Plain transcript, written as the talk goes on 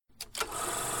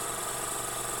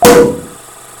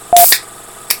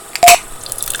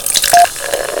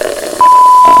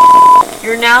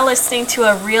You're now listening to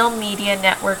a Real Media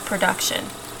Network production.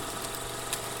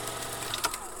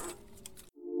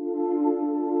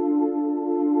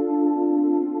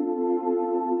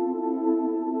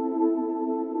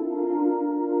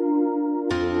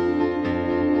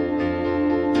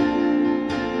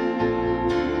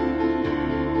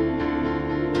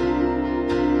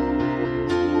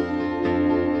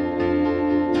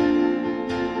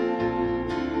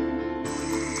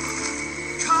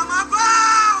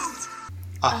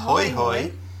 Ahoy,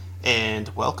 hoy, and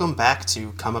welcome back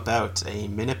to Come About, a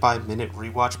minute-by-minute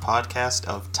rewatch podcast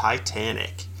of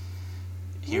Titanic.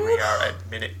 Here we are at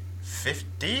minute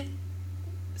 50?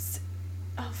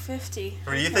 Oh, 50.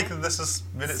 Or do you think that this is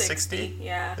minute 60?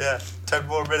 Yeah. Yeah, 10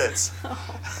 more minutes.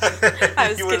 Oh, I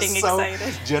was getting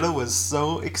excited. Jenna was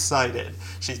so excited.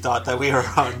 She thought that we were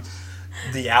on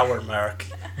the hour mark.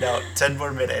 No, 10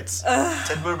 more minutes.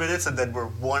 10 more minutes and then we're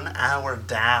 1 hour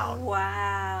down.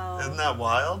 Wow. Isn't that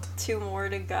wild? 2 more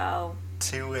to go.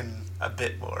 2 and a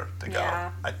bit more to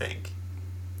go, I think.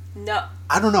 No.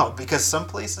 I don't know, because some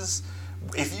places,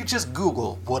 if you just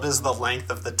Google what is the length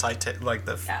of the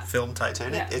film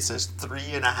Titanic, it says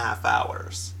 3.5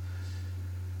 hours.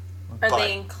 Are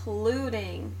they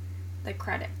including the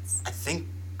credits? I think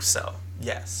so.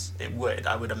 Yes, it would.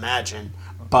 I would imagine.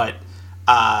 But,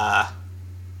 I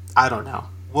don't know.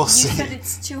 We'll see. You said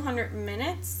it's 200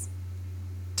 minutes?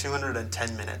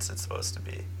 210 minutes it's supposed to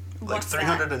be. What's like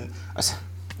 300 and...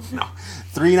 No.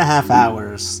 3.5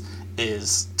 hours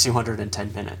is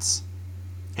 210 minutes.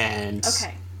 And...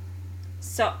 Okay.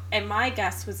 So, and my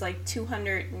guess was like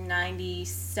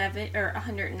 297 or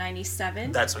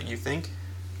 197. That's what you think?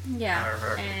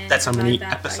 Yeah. And that's how many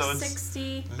episodes?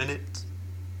 60. Minutes?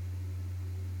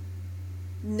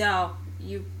 No.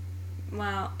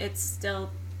 Well, it's still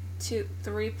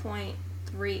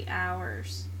 3.3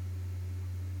 hours.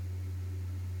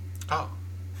 Oh.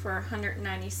 For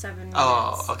 197 minutes.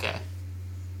 Oh, okay.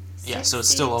 Yeah, so it's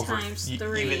still over. Times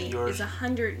 3 is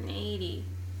 180.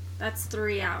 That's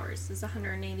 3 hours. Is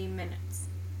 180 minutes.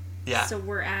 Yeah. So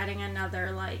we're adding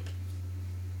another,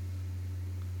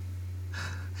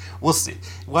 We'll see.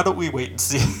 Why don't we wait and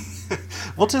see?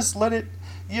 We'll just let it,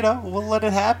 we'll let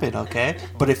it happen, okay?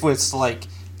 But if it's less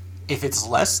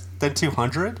than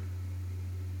 200,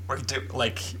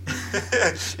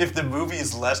 if the movie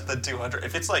is less than 200,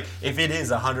 if it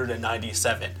is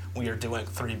 197, we are doing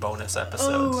 3 bonus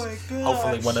episodes. Oh my gosh.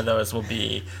 Hopefully one of those will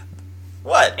be...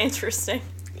 What? Interesting.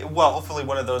 Well, hopefully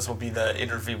one of those will be the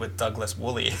interview with Douglas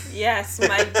Woolley. Yes,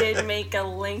 Mike did make a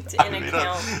LinkedIn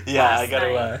account. Yeah, I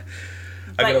gotta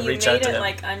reach out to him. But you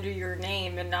made it under your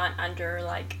name and not under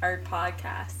our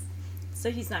podcast.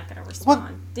 So he's not gonna respond.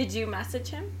 What? Did you message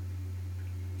him?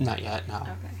 Not yet, no.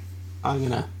 Okay.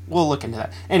 We'll look into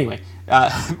that. Anyway,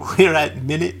 we're at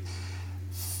minute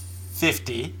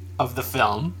 50 of the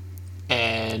film,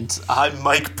 and I'm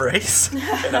Mike Brace,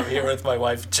 and I'm here with my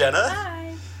wife, Jenna.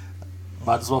 Hi.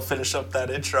 Might as well finish up that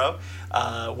intro.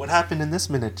 What happened in this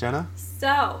minute, Jenna?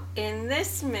 So, in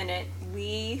this minute,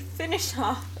 we finish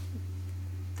off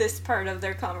this part of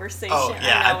their conversation. Oh,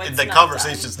 yeah, the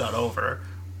conversation's not over.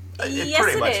 Yes,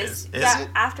 pretty much it is. Is it?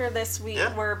 After this,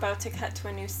 we're about to cut to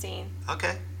a new scene.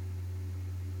 Okay.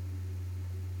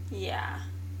 Yeah.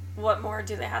 What more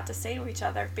do they have to say to each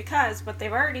other? Because what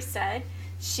they've already said,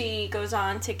 she goes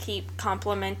on to keep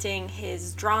complimenting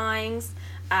his drawings.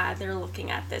 They're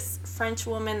looking at this French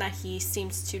woman that he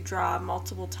seems to draw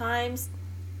multiple times.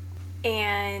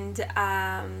 And,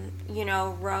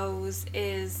 Rose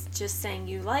is just saying,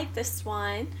 you like this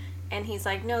one? And he's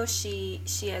like, no, she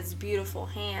has beautiful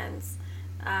hands.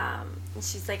 And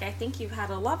she's like, I think you had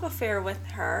a love affair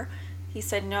with her. He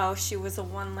said, no, she was a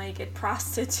one-legged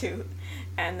prostitute.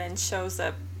 And then shows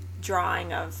a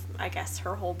drawing of, I guess,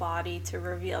 her whole body to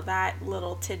reveal that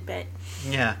little tidbit.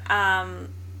 Yeah.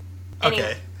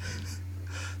 Okay.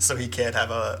 So he can't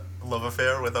have a love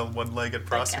affair with a one-legged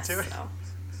prostitute? I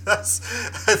guess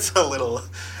so. That's a little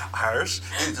harsh.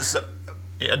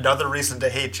 Another reason to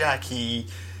hate Jack, he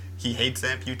hates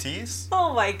amputees.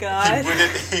 Oh my god.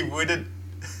 He wouldn't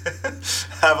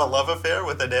have a love affair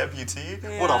with an amputee?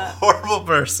 Yeah. What a horrible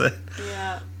person.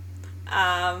 Yeah.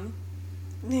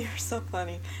 You're so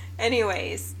funny.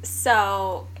 Anyways,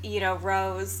 so,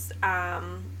 Rose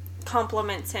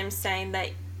compliments him, saying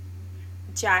that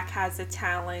Jack has a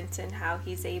talent and how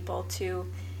he's able to,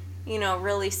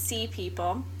 really see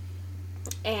people.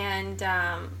 And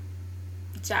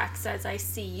Jack says, I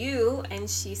see you. And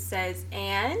she says,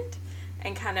 and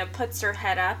kind of puts her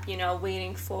head up,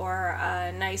 waiting for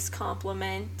a nice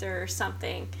compliment or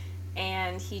something.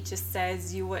 And he just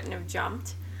says, you wouldn't have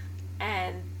jumped.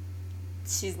 And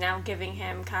she's now giving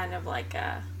him kind of like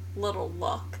a little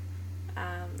look.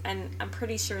 And I'm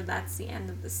pretty sure that's the end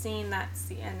of the scene. That's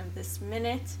the end of this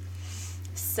minute.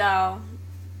 So,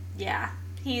 yeah.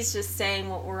 He's just saying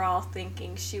what we're all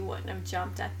thinking. She wouldn't have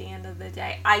jumped at the end of the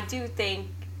day. I do think...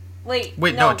 Wait,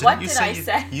 no, what did I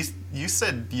say? You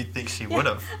said you think she would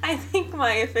have. I think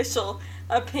my official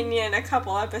opinion a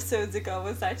couple episodes ago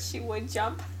was that she would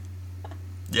jump.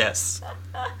 Yes.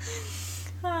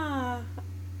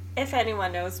 If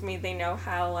anyone knows me, they know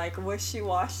how,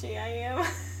 wishy-washy I am.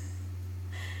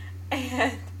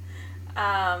 And,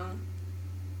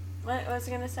 what was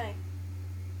I gonna say?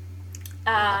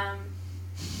 I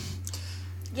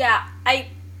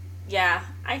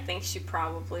think she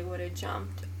probably would have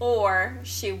jumped. Or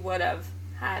she would have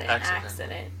had an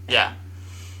accident. Yeah.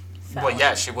 Well,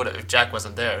 yeah, she would have. If Jack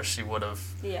wasn't there, she would have.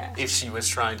 Yeah. If she was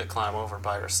trying to climb over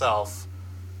by herself.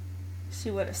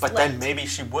 She would have slipped. But then maybe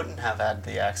she wouldn't have had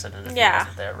the accident if he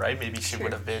wasn't there, right? Maybe she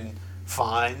would have been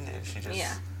fine and she just...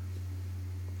 Yeah.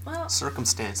 Well...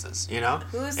 Circumstances, you know?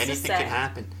 Who's Anything to say? can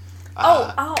happen.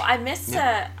 I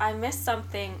missed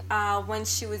something. When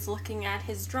she was looking at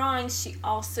his drawing, she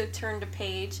also turned a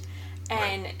page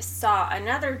and saw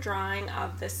another drawing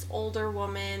of this older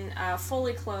woman,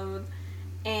 fully clothed,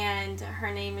 and her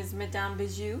name is Madame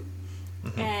Bijou.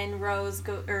 Mm-hmm.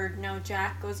 And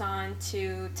Jack goes on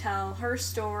to tell her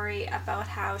story about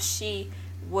how she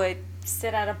would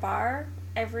sit at a bar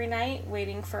every night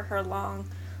waiting for her long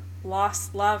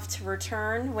lost love to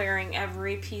return, wearing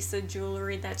every piece of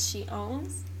jewelry that she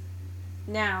owns.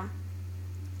 Now,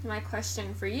 my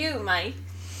question for you, Mike,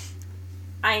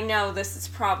 I know this is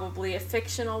probably a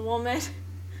fictional woman.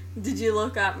 Did you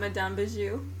look up Madame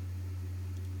Bijou?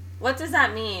 What does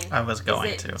that mean? I was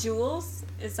going to. Is it jewels?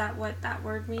 Is that what that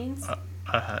word means?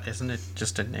 Isn't it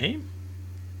just a name?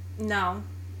 No. How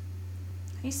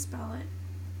do you spell it?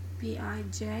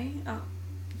 B-I-J? Oh.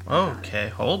 Okay,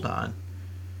 hold on.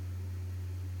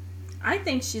 I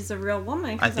think she's a real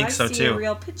woman. I think so, too. I see a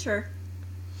real picture.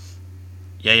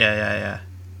 Yeah.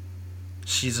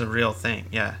 She's a real thing,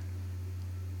 yeah.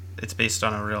 It's based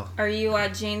on a real... Are you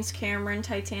at James Cameron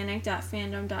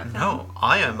Titanic.fandom.com? No,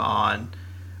 I am on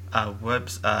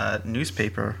a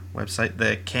newspaper website,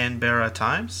 the Canberra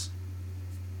Times.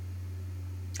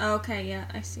 Okay, yeah,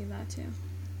 I see that too.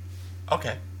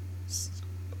 Okay.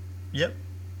 Yep.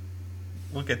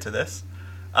 We'll get to this.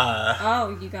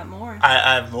 You got more.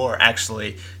 I have more,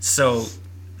 actually. So,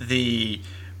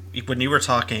 when you were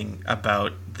talking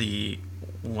about the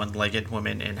one-legged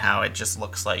woman and how it just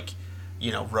looks like,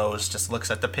 Rose just looks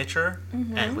at the picture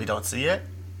and we don't see it,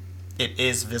 it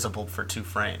is visible for 2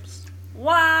 frames.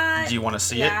 What? Do you want to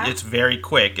see it? It's very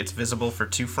quick. It's visible for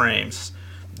 2 frames.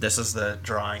 This is the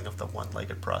drawing of the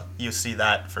one-legged You see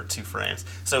that for 2 frames.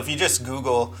 So if you just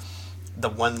Google the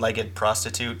one-legged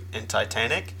prostitute in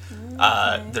Titanic,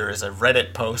 there is a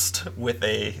Reddit post with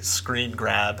a screen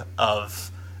grab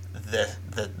of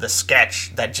the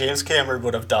sketch that James Cameron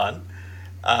would have done.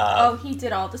 He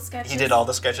did all the sketches? He did all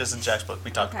the sketches in Jack's book. We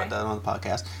talked about that on the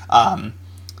podcast.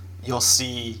 You'll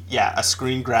see, a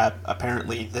screen grab.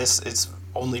 Apparently, this is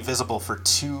only visible for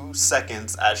 2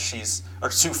 seconds or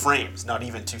 2 frames, not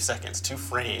even 2 seconds, 2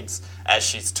 frames as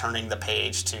she's turning the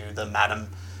page to the Madame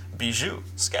Bijou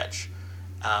sketch.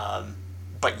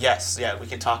 But yes, we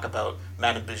can talk about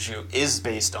Madame Bijou is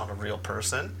based on a real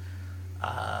person.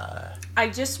 I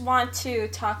just want to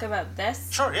talk about this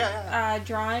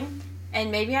drawing,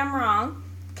 and maybe I'm wrong.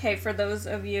 Okay, for those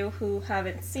of you who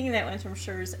haven't seen it, which I'm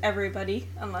sure is everybody,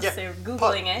 unless they're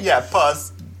Googling it. Yeah,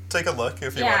 pause. Take a look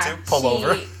if you want to. Pull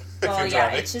over.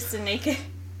 It's just a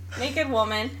naked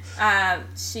woman.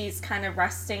 She's kind of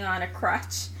resting on a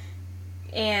crutch,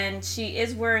 and she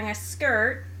is wearing a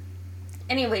skirt.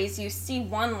 Anyways, you see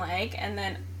one leg, and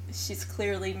then she's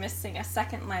clearly missing a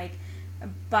second leg.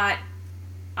 But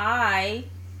I'm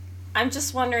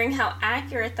just wondering how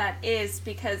accurate that is,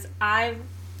 because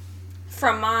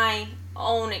from my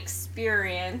own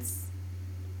experience,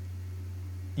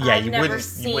 I've you never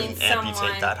you wouldn't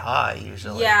amputate that high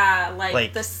usually. Yeah,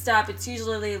 like the stub. It's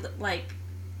usually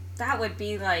that would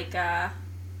be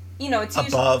it's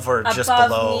above or just above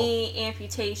below knee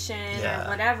amputation or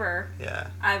whatever. Yeah.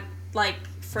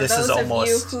 For those of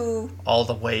you who all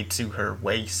the way to her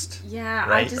waist. Yeah,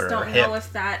 right? I just don't know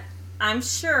if that. I'm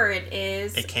sure it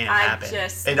is. It can't happen.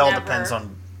 It all depends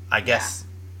on, I guess,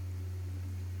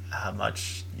 how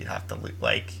much you have to lose.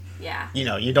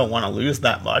 You don't want to lose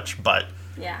that much, but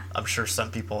I'm sure some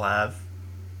people have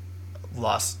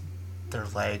lost their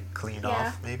leg clean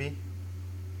off, maybe.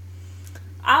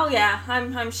 Oh yeah,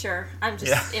 I'm sure. I'm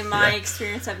just in my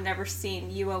experience, I've never seen.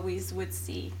 You always would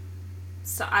see.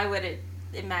 So I would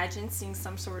imagine seeing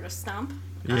some sort of stump.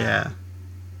 Yeah.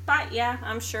 But yeah,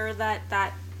 I'm sure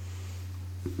that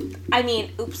I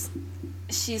mean, oops,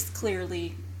 she's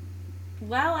clearly,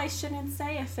 well, I shouldn't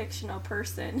say a fictional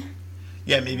person.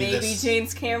 Yeah, maybe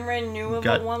James Cameron knew of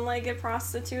a one-legged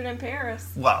prostitute in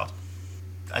Paris. Wow.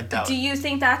 I doubt. Do you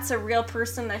think that's a real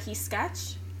person that he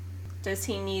sketched? Does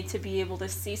he need to be able to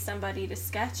see somebody to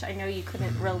sketch? I know you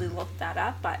couldn't really look that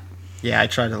up, but... Yeah, I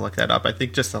tried to look that up. I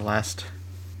think just the last...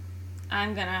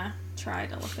 I'm gonna try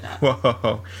to look it up.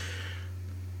 Whoa.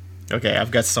 Okay,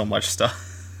 I've got so much stuff.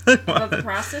 About the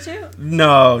prostitute?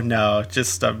 No,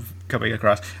 just stuff coming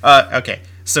across. Okay,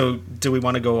 so do we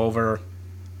want to go over...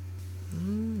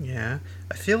 Yeah,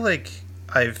 I feel like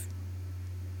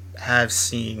have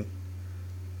seen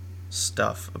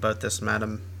stuff about this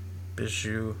Madame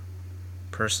Bijou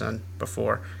person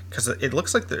before, because it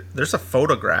looks like there's a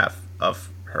photograph of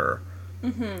her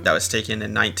that was taken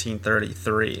in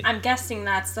 1933. I'm guessing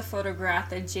that's the photograph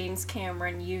that James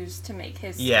Cameron used to make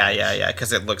his... Yeah,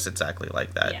 because it looks exactly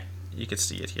like that. Yeah. You can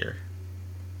see it here.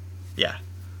 Yeah.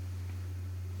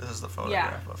 This is the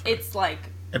photograph of her. It's like...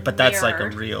 But that's like a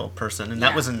real person, and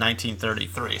that was in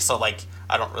 1933. So, like,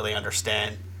 I don't really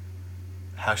understand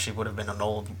how she would have been an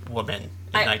old woman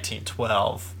in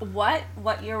 1912.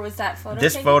 What year was that photo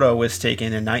This taken? photo was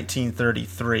taken in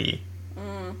 1933.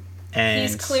 And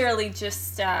he's clearly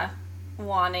just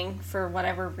wanting, for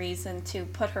whatever reason, to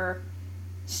put her...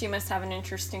 She must have an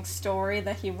interesting story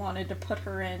that he wanted to put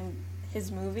her in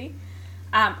his movie.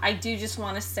 I do just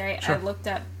want to say, Sure. I looked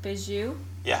up Bijou.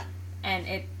 Yeah. And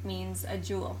it means a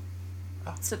jewel.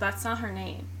 Oh. So that's not her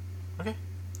name. Okay.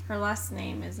 Her last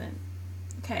name isn't.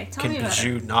 Okay, tell me about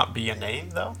Bijou her. not be a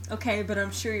name, though? Okay, but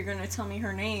I'm sure you're going to tell me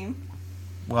her name.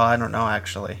 Well, I don't know,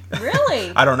 actually.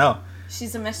 Really? I don't know.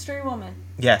 She's a mystery woman.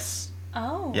 Yes.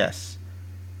 Oh. Yes.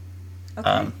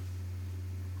 Okay.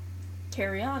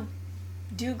 Carry on.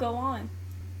 Do go on.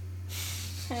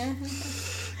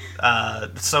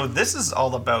 So this is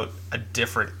all about a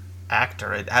different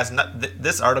actor. It has not.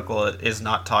 This article is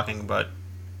not talking about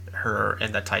her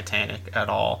in the Titanic at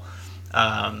all.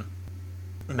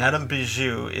 Madame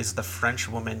Bijou is the French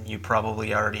woman you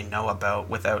probably already know about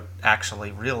without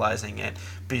actually realizing it.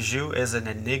 Bijou is an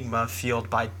enigma fueled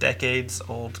by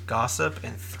decades-old gossip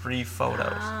and 3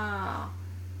 photos. Oh.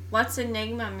 What's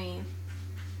enigma mean?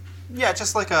 Yeah,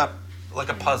 just like a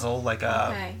puzzle, like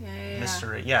a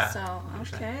mystery. Yeah. So,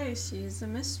 okay, she's a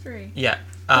mystery. Yeah.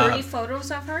 3 photos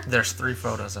of her? There's 3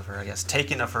 photos of her, I guess,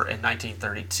 taken of her in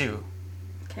 1932.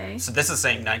 Okay. So this is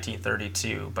saying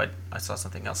 1932, but I saw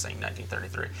something else saying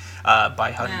 1933.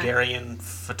 By Hungarian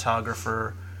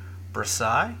photographer Brace.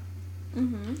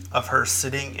 Of her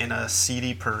sitting in a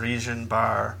seedy Parisian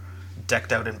bar,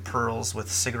 decked out in pearls with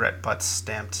cigarette butts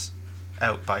stamped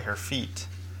out by her feet.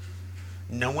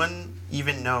 No one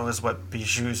even knows what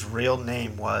Bijou's real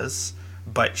name was,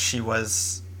 but she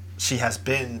has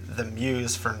been the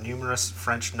muse for numerous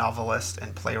French novelist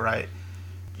and playwright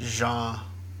Jean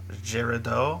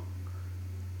Giraudoux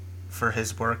for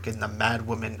his work in The Mad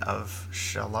Woman of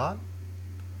Shalott.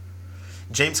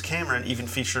 James Cameron even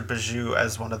featured Bijou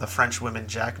as one of the French women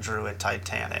Jack drew in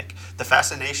Titanic. The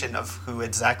fascination of who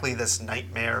exactly this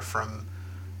nightmare from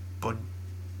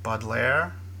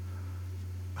Baudelaire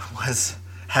has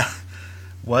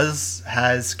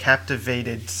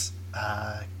captivated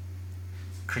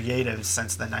creatives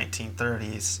since the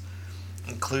 1930s,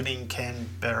 including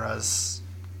Canberra's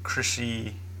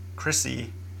Chrissy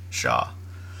Shaw.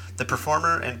 The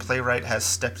performer and playwright has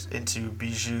stepped into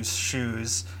Bijou's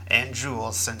shoes and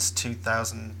jewels since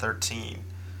 2013.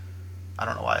 I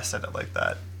don't know why I said it like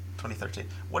that. 2013.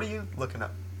 What are you looking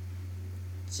up?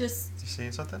 Just... You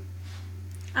seeing something?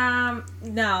 No,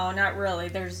 not really.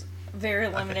 There's very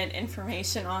limited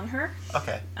information on her.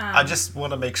 Okay. I just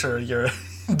want to make sure you're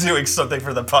doing something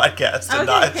for the podcast and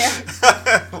not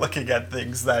looking at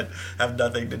things that have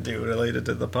nothing to do related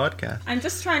to the podcast. I'm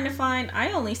just trying to find...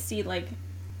 I only see,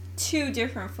 2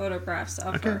 different photographs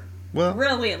of her. Well,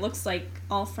 really, it looks like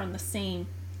all from the same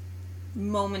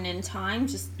moment in time.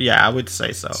 Just I would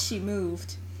say so. She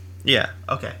moved. Yeah.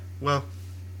 Okay. Well,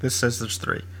 this says there's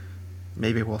 3.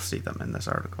 Maybe we'll see them in this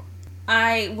article.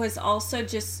 I was also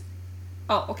just...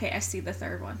 Oh, okay, I see the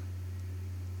 3rd one.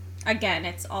 Again,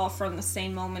 it's all from the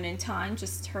same moment in time,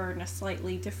 just her in a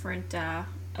slightly different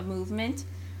movement.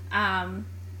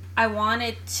 I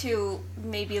wanted to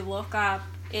maybe look up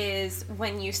is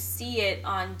when you see it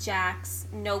on Jack's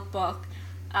notebook,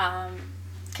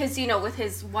 because, with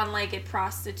his one-legged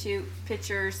prostitute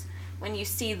pictures, when you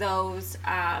see those,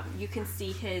 you can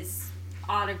see his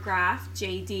autograph,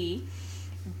 JD.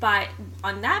 But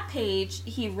on that page,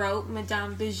 he wrote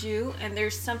Madame Bijou, and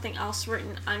there's something else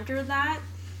written under that.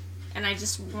 and I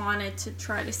just wanted to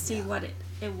try to see what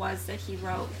it was that he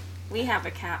wrote. We have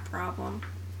a cat problem.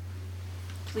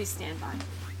 Please stand by.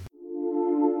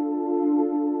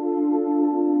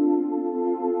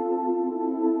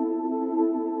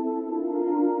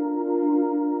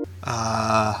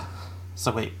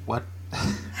 So wait, what?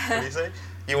 What do you say?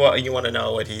 You want to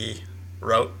know what he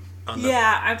wrote on the...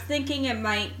 Yeah, I'm thinking it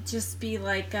might just be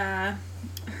like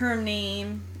her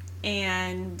name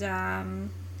and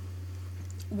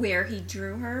where he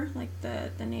drew her, like the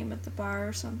name of the bar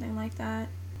or something like that.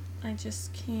 I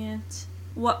just can't.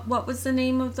 What was the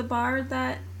name of the bar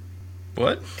that...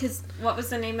 What? Because what was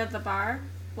the name of the bar?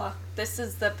 Look, this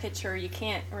is the picture. You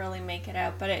can't really make it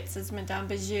out, but it says Madame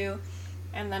Bijou,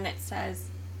 and then it says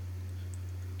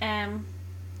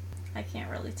I can't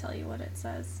really tell you what it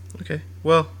says. Okay,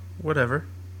 well, whatever.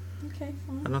 Okay,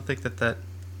 fine. I don't think that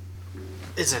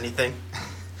is anything.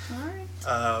 Alright.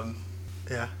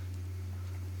 Yeah.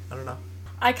 I don't know.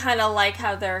 I kind of like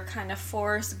how they're kind of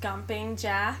Forrest Gumping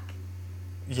Jack.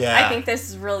 Yeah. I think this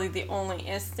is really the only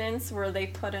instance where they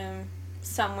put him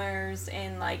somewheres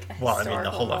in like a historical Well, I mean,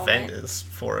 the whole moment. event is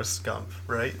Forrest Gump,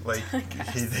 right? Like,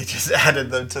 they just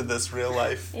added them to this real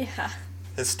life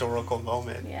historical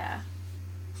moment. Yeah.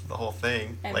 The whole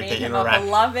thing. And like made him a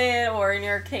beloved, or in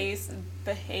your case,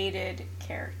 the hated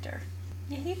character.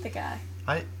 You hate the guy.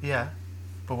 Yeah.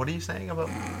 But what are you saying about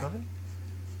beloved?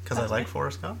 Because I like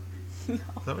Forrest Gump? No. Is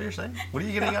that what you're saying? What are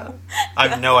you getting at? I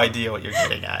have no idea what you're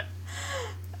getting at.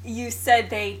 You said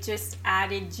they just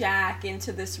added Jack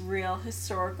into this real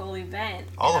historical event.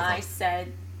 All and of them. I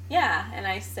said, yeah, and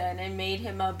I said, and made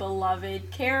him a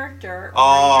beloved character.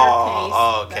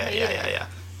 Oh, okay.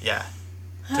 Yeah.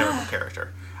 Terrible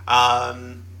character.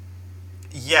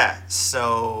 Yeah,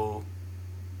 so...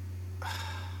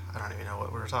 I don't even know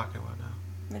what we were talking about now.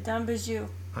 Madame Bijou.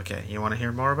 Okay, you want to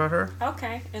hear more about her?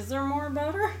 Okay. Is there more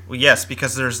about her? Well, yes,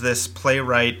 because there's this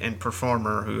playwright and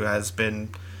performer who has been...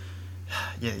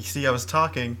 Yeah, you see, I was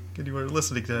talking, and you weren't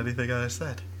listening to anything I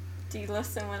said. Do you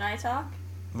listen when I talk?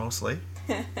 Mostly.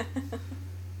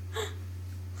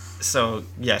 So,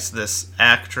 yes, this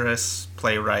actress,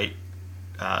 playwright,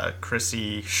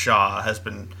 Chrissy Shaw, has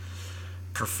been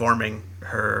performing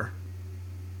her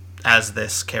as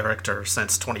this character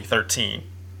since 2013,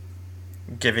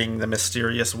 giving the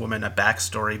mysterious woman a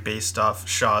backstory based off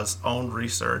Shaw's own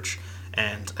research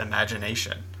and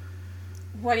imagination.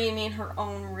 What do you mean her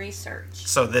own research?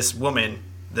 So this woman,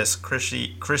 this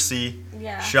Chrissy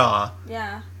Yeah. Shaw,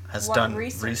 Yeah. has What done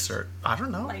research? I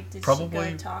don't know. Like, did probably,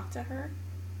 she go talk to her?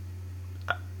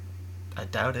 I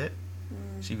doubt it.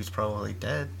 She was probably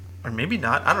dead. Or maybe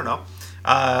not. I don't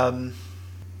know.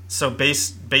 So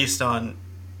based on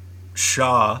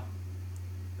Shaw,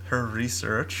 her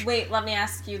research... Wait, let me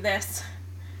ask you this.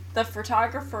 The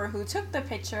photographer who took the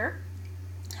picture,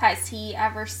 has he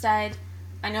ever said,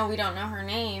 I know we don't know her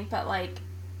name, but like,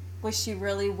 was she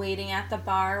really waiting at the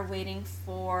bar, waiting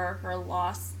for her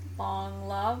lost long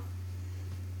love?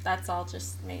 That's all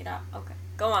just made up. Okay,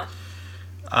 go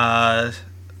on.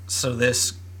 So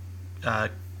this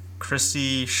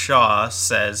Chrissy Shaw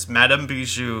says, Madame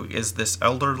Bijou is this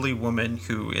elderly woman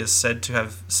who is said to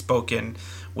have spoken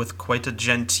with quite a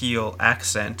genteel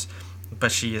accent,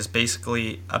 but she is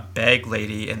basically a bag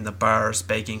lady in the bars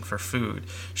begging for food.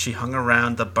 She hung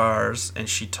around the bars and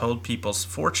she told people's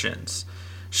fortunes.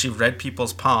 She read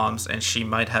people's palms, and she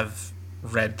might have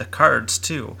read the cards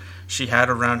too. She had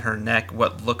around her neck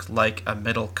what looked like a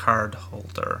metal card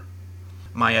holder.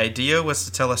 My idea was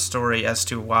to tell a story as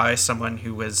to why someone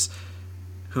who has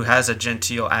a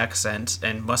genteel accent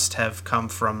and must have come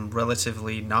from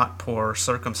relatively not poor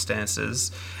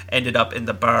circumstances ended up in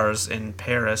the bars in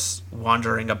Paris,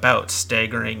 wandering about,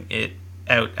 staggering it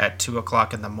out at 2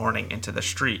 o'clock in the morning into the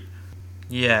street.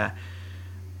 Yeah.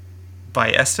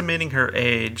 By estimating her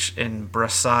age in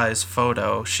Brassai's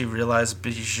photo, she realized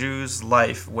Bijou's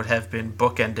life would have been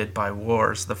bookended by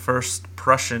wars. The First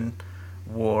Prussian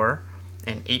War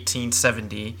in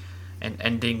 1870, and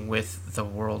ending with the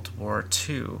World War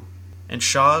II. In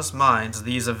Shaw's mind,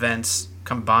 these events,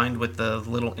 combined with the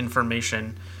little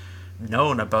information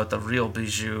known about the real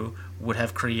Bijou, would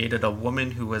have created a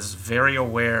woman who was very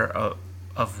aware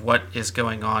of what is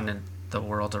going on in the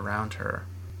world around her.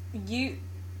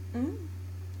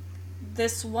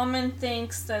 This woman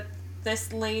thinks that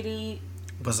this lady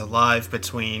was alive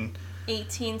between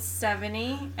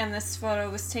 1870 and this photo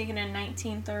was taken in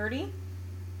 1930?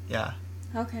 Yeah.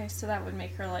 Okay, so that would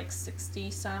make her like 60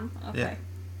 some. Okay.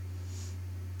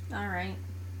 Yeah. All right.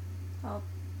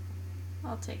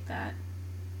 I'll take that.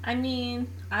 I mean,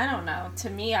 I don't know. To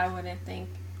me, I wouldn't think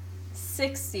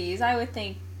 60s. I would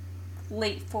think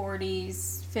late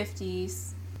 40s,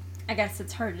 50s. I guess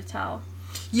it's hard to tell.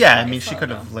 Yeah, I mean, she could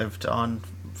have lived on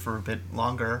for a bit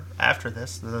longer after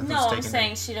this. No, I'm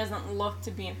saying she doesn't look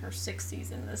to be in her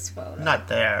 60s in this photo. Not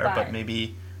there, but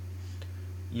maybe,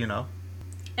 And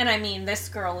I mean, this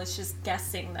girl is just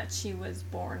guessing that she was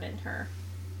born in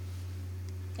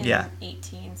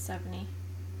 1870.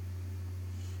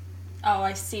 Oh,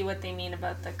 I see what they mean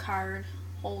about the card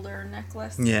holder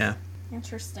necklace. Yeah.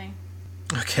 Interesting.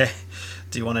 Okay.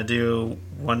 Do you want to do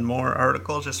one more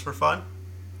article just for fun?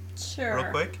 Sure.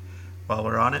 Real quick, while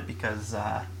we're on it, because,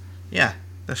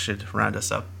 this should round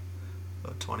us up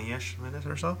about 20-ish minutes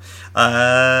or so.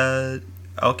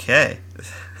 Okay.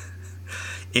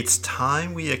 It's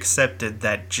time we accepted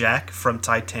that Jack from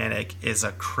Titanic is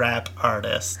a crap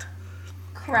artist.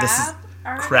 Artist?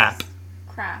 Crap.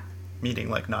 Crap. Meaning,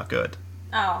 like, not good.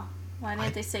 Oh. Why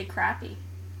didn't they say crappy?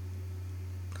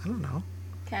 I don't know.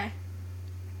 Okay.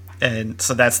 And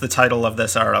so that's the title of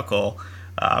this article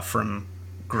from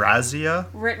Grazia.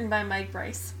 Written by Mike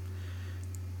Brace.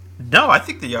 No, I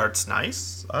think the art's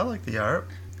nice. I like the art.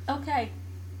 Okay.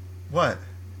 What?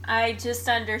 I just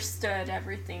understood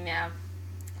everything now.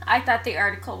 I thought the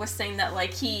article was saying that,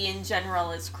 like, he in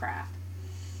general is crap.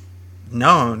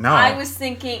 No. I was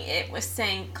thinking it was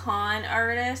saying con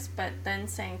artist, but then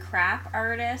saying crap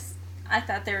artist. I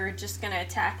thought they were just going to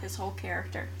attack his whole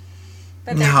character.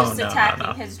 But they're just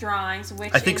attacking his drawings,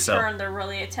 which in turn they're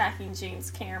really attacking James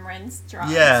Cameron's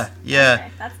drawings. Yeah. Okay,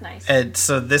 that's nice. And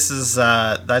so this is,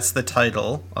 that's the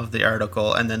title of the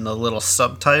article, and then the little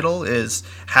subtitle is,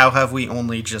 How Have We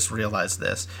Only Just Realized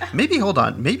This? Maybe, hold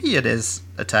on, maybe it is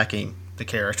attacking the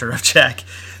character of Jack.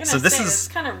 So this is... It's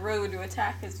kind of rude to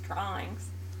attack his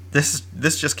drawings. This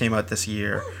just came out this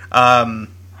year.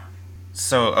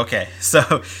 So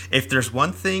if there's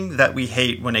one thing that we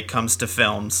hate when it comes to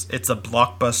films, it's a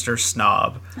blockbuster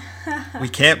snob. We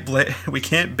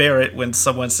can't bear it when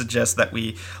someone suggests that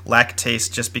we lack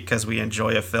taste just because we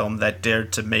enjoy a film that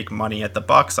dared to make money at the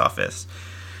box office.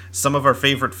 Some of our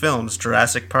favorite films,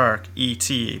 Jurassic Park,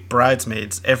 E.T.,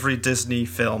 Bridesmaids, every Disney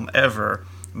film ever,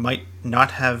 might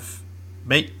not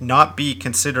be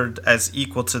considered as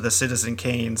equal to the Citizen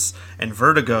Kanes and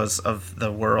Vertigos of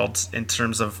the world in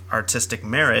terms of artistic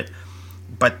merit,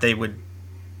 but they would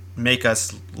make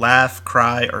us laugh,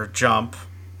 cry, or jump.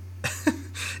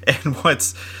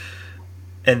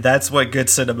 and that's what good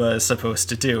cinema is supposed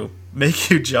to do. Make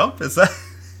you jump? Is that...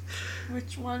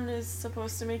 Which one is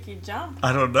supposed to make you jump?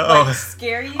 I don't know. Like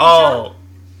scare you to jump?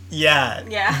 Yeah.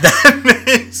 That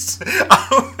makes...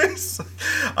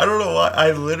 I don't know why.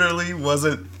 I literally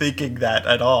wasn't thinking that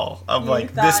at all. I'm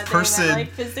like, this person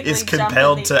is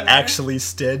compelled to actually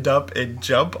stand up and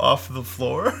jump off the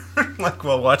floor, like,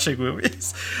 while watching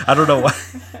movies. I don't know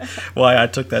why I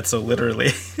took that so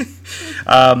literally.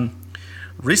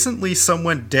 Recently,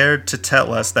 someone dared to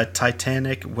tell us that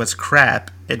Titanic was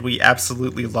crap, and we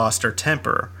absolutely lost our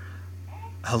temper.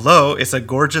 Hello, it's a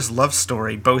gorgeous love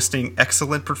story boasting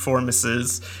excellent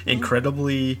performances,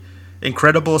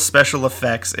 incredible special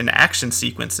effects, and action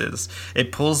sequences.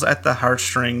 It pulls at the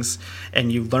heartstrings,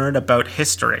 and you learn about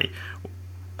history.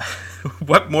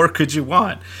 What more could you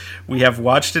want? We have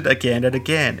watched it again and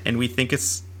again, and we think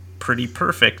it's pretty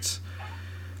perfect.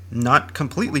 Not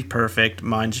completely perfect,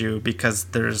 mind you, because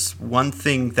there's one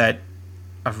thing that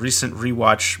a recent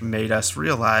rewatch made us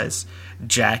realize.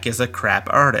 Jack is a crap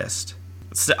artist.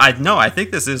 So, I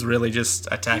think this is really just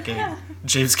attacking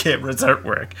James Cameron's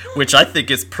artwork, which I think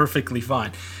is perfectly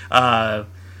fine.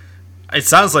 It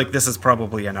sounds like this is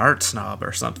probably an art snob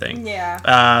or something.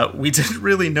 Yeah. We didn't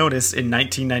really notice in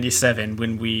 1997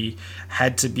 when we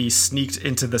had to be sneaked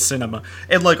into the cinema.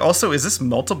 And, like, also, is this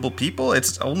multiple people?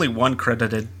 It's only one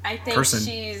credited person. I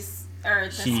think this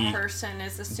person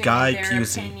is assuming Guy their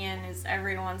Pusey. opinion is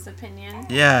everyone's opinion.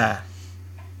 Yeah.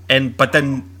 But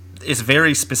then it's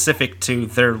very specific to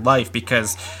their life,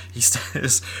 because he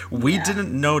says, we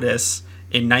didn't notice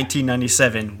in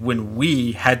 1997 when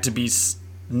we had to be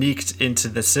sneaked into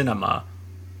the cinema.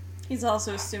 He's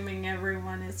also assuming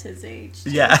everyone is his age,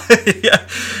 too. Yeah. Yeah.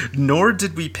 Nor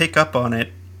did we pick up on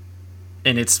it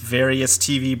in its various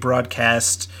TV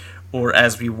broadcasts or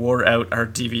as we wore out our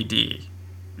DVD.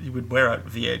 You would wear out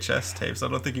VHS tapes. I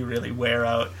don't think you really wear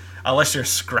out... Unless you're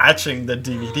scratching the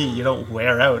DVD, you don't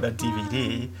wear out a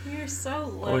DVD. You're so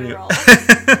literal.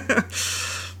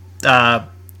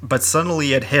 But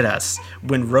suddenly it hit us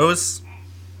when Rose...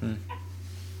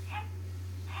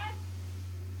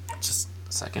 Just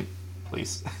a second,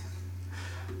 please.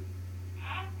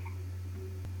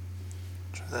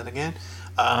 Try that again.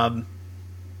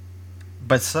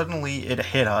 But suddenly it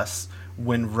hit us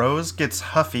when Rose gets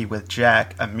huffy with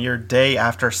Jack a mere day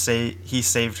after he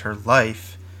saved her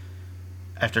life.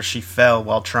 after she fell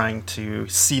while trying to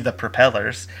see the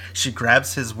propellers. She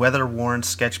grabs his weather-worn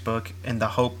sketchbook in the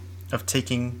hope of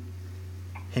taking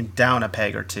him down a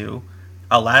peg or two.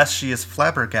 Alas, she is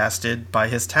flabbergasted by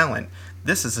his talent.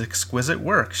 "This is exquisite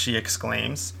work," she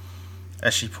exclaims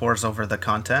as she pores over the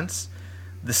contents.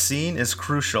 The scene is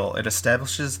crucial. It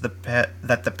establishes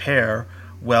that the pair,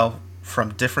 well,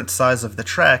 from different sides of the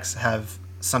tracks, have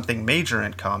something major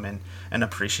in common, an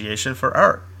appreciation for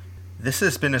art. This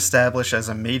has been established as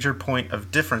a major point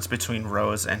of difference between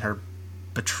Rose and her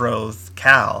betrothed,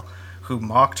 Cal, who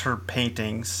mocked her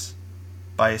paintings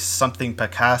by something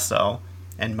Picasso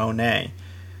and Monet.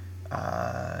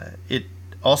 It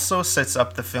also sets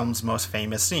up the film's most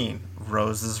famous scene,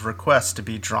 Rose's request to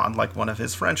be drawn like one of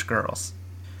his French girls.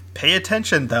 Pay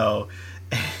attention, though,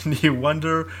 and you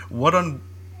wonder what on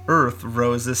earth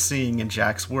Rose is seeing in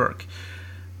Jack's work.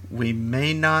 We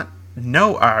may not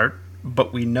know art,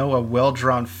 but we know a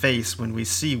well-drawn face when we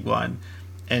see one,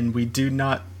 and we do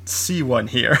not see one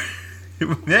here.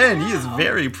 Man, he is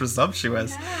very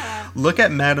presumptuous. Yeah. Look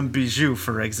at Madame Bijou,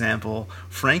 for example.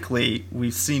 Frankly,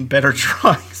 we've seen better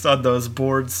drawings on those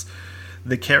boards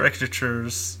the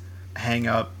caricatures hang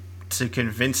up to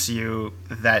convince you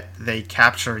that they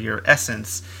capture your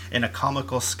essence in a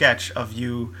comical sketch of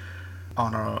you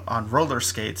on roller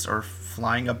skates or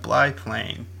flying a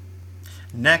biplane.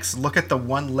 Next, look at the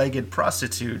one-legged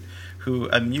prostitute who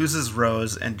amuses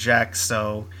Rose and Jack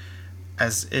so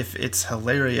as if it's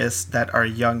hilarious that our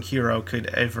young hero could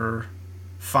ever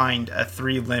find a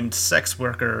three-limbed sex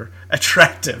worker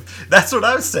attractive. That's what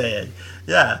I'm saying.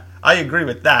 Yeah, I agree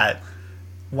with that.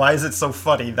 Why is it so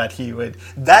funny that he would...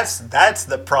 That's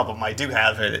the problem I do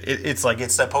have. It's like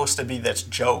it's supposed to be this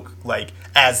joke, like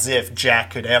as if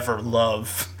Jack could ever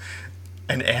love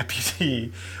an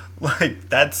amputee. Like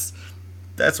that's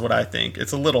what I think.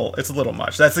 It's a little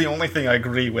much. That's the only thing I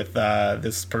agree with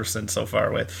this person so far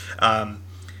with.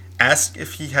 Asked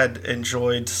if he had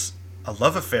enjoyed a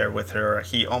love affair with her,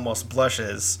 he almost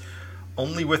blushes.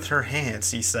 Only with her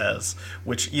hands, he says,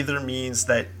 which either means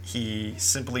that he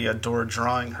simply adored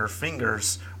drawing her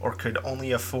fingers or could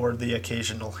only afford the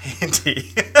occasional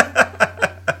handy.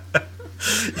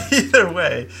 Either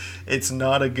way, it's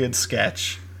not a good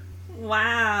sketch.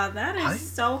 Wow, that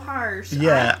is so harsh.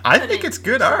 Yeah, I think it's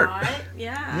good art.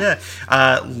 Yeah.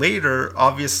 Yeah. Later,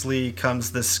 obviously,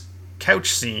 comes this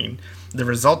couch scene. The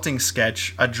resulting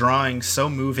sketch, a drawing so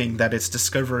moving that its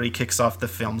discovery kicks off the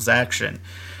film's action.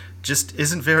 Just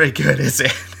isn't very good, is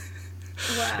it?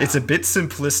 Wow. It's a bit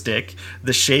simplistic,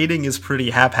 the shading is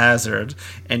pretty haphazard,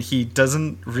 and he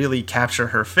doesn't really capture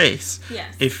her face.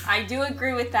 Yes, I do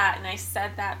agree with that, and I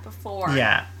said that before.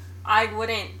 Yeah. I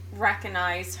wouldn't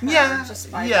recognize her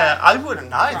just by that. Yeah, I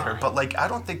wouldn't either, drawing. but like I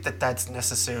don't think that's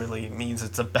necessarily means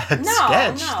it's a bad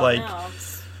sketch. No, like,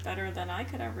 it's better than I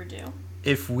could ever do.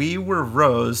 If we were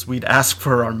Rose, we'd ask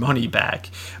for our money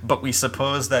back, but we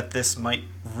suppose that this might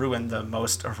ruin the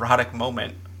most erotic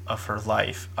moment of her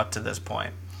life up to this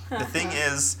point. The thing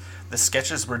is, the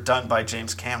sketches were done by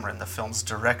James Cameron, the film's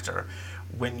director.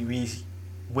 When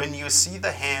you see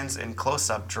the hands in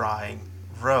close-up drawing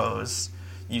Rose,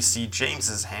 you see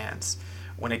James's hands.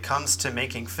 When it comes to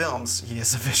making films, he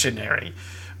is a visionary,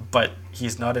 but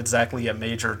he's not exactly a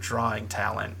major drawing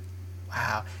talent.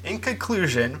 Wow. In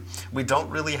conclusion, we don't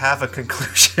really have a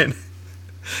conclusion.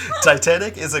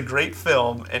 Titanic is a great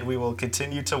film, and we will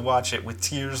continue to watch it with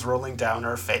tears rolling down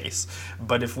our face.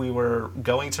 But if we were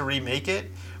going to remake it,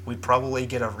 we'd probably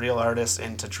get a real artist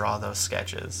in to draw those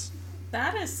sketches.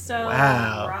 That is so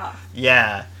wow. rough.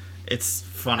 Yeah, it's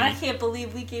funny. I can't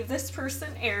believe we gave this person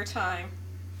airtime.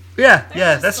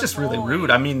 Yeah, that's just really rude.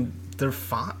 I mean, they're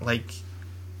fine. Like,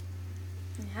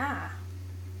 yeah.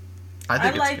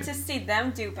 I'd like to see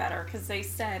them do better because they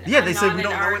said, yeah, they said we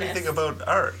don't know anything about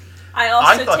art. I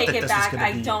also take it back.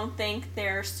 I don't think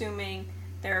they're assuming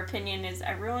their opinion is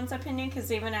everyone's opinion because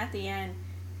even at the end,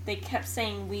 they kept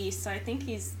saying we. So I think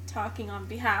he's talking on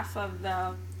behalf of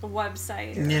the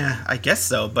website. Yeah, I guess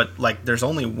so. But like, there's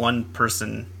only one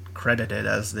person credited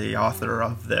as the author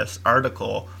of this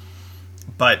article.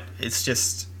 But it's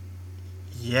just,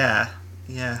 yeah.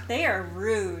 They are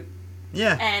rude.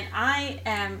 Yeah. And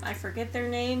I forget their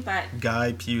name, but...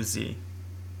 Guy Pusey.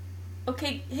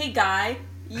 Okay, hey Guy.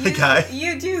 Hey Guy.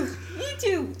 You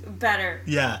do better.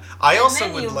 Yeah. I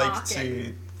also would like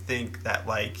to think that,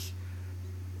 like...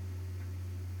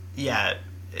 Yeah,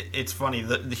 it's funny.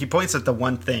 He points at the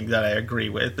one thing that I agree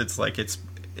with. It's like, it's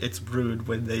rude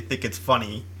when they think it's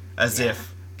funny, as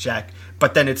if Jack...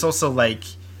 But then it's also like,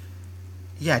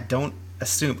 yeah, don't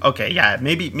assume. Okay, yeah,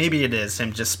 maybe it is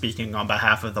him just speaking on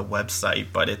behalf of the website,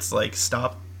 but it's like,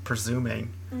 stop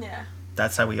presuming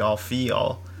that's how we all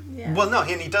feel. Yeah. Well, no,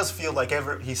 and he does feel like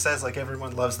he says like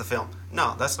everyone loves the film.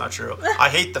 No, that's not true. I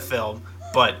hate the film,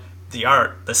 but the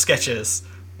art, the sketches,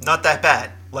 not that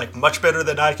bad. Like, much better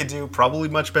than I could do, probably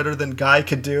much better than Guy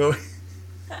could do.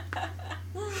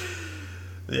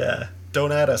 Yeah,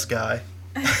 don't at us, Guy.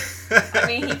 I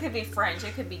mean, he could be French.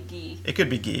 It could be Guy. It could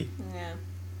be Guy. Yeah.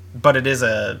 But it is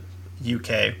a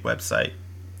UK website.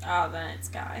 Oh, then it's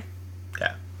Guy.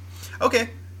 Yeah. Okay.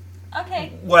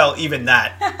 Okay. Well, even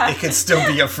that, it could still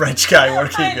be a French guy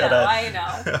working I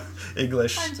know.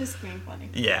 English. I'm just being funny.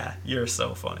 Yeah, you're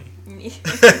so funny.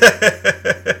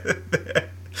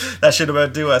 That should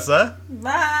about do us, huh?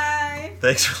 Bye.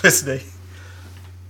 Thanks for listening.